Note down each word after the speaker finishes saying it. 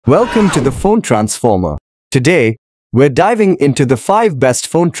Welcome to the Phone Transformer. Today, we're diving into the 5 best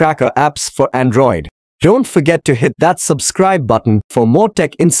phone tracker apps for Android. Don't forget to hit that subscribe button for more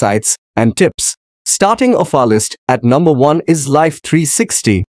tech insights and tips. Starting off our list at number 1 is Life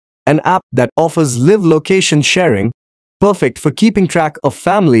 360, an app that offers live location sharing, perfect for keeping track of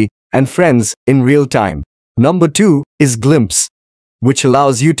family and friends in real time. Number 2 is Glimpse, which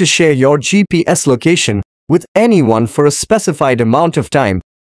allows you to share your GPS location with anyone for a specified amount of time,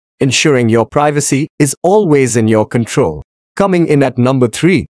 ensuring your privacy is always in your control. Coming in at number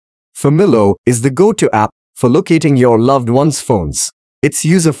 3, Familo is the go-to app for locating your loved ones' phones. It's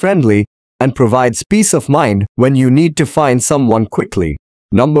user-friendly and provides peace of mind when you need to find someone quickly.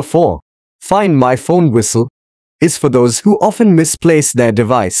 Number 4, Find My Phone Whistle is for those who often misplace their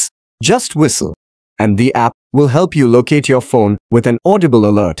device. Just whistle, and the app will help you locate your phone with an audible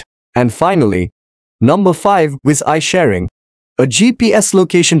alert. And finally, number 5 is iSharing, a GPS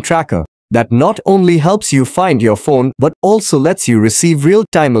location tracker that not only helps you find your phone but also lets you receive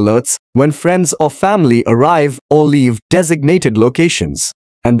real-time alerts when friends or family arrive or leave designated locations.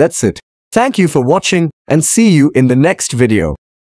 And that's it. Thank you for watching and see you in the next video.